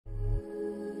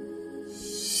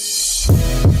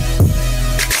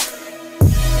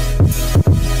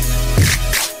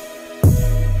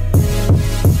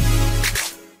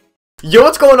Yo,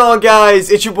 what's going on,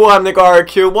 guys? It's your boy, NickArg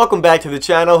here. Welcome back to the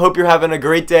channel. Hope you're having a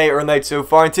great day or night so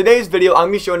far. In today's video, I'm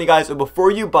going to be showing you guys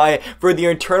before you buy it for the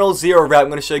Internal Zero wrap. I'm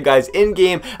going to show you guys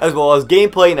in-game as well as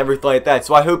gameplay and everything like that.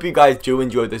 So I hope you guys do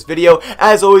enjoy this video.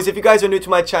 As always, if you guys are new to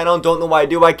my channel and don't know why I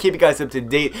do, I keep you guys up to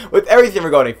date with everything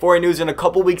regarding Fortnite news in a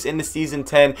couple weeks into Season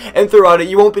 10. And throughout it,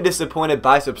 you won't be disappointed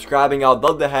by subscribing. I'd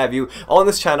love to have you on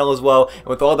this channel as well. And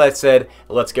with all that said,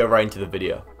 let's get right into the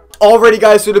video. Alrighty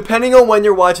guys, so depending on when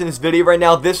you're watching this video right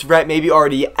now, this wrap may be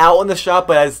already out in the shop,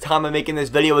 but as the time I'm making this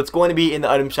video, it's going to be in the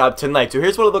item shop tonight. So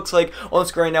here's what it looks like on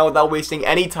screen right now without wasting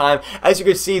any time. As you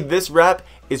can see, this wrap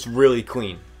is really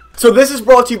clean. So this is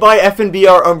brought to you by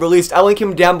FNBR Unreleased. I'll link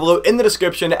him down below in the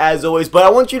description as always, but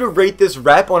I want you to rate this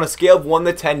wrap on a scale of 1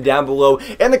 to 10 down below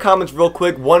in the comments real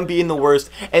quick, 1 being the worst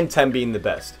and 10 being the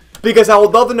best. Because I would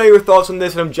love to know your thoughts on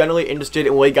this, and I'm generally interested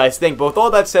in what you guys think. But with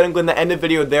all that said, I'm going to end the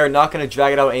video there. Not going to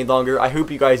drag it out any longer. I hope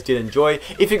you guys did enjoy.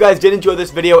 If you guys did enjoy this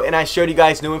video and I showed you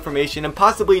guys new information and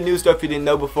possibly new stuff you didn't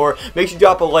know before, make sure you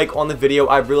drop a like on the video.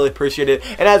 I really appreciate it.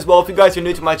 And as well, if you guys are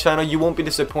new to my channel, you won't be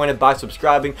disappointed by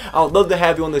subscribing. I would love to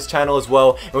have you on this channel as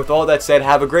well. And with all that said,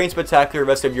 have a great and spectacular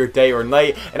rest of your day or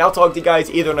night. And I'll talk to you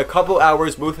guys either in a couple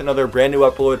hours with another brand new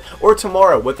upload or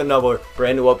tomorrow with another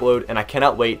brand new upload. And I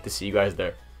cannot wait to see you guys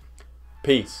there.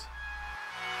 Peace.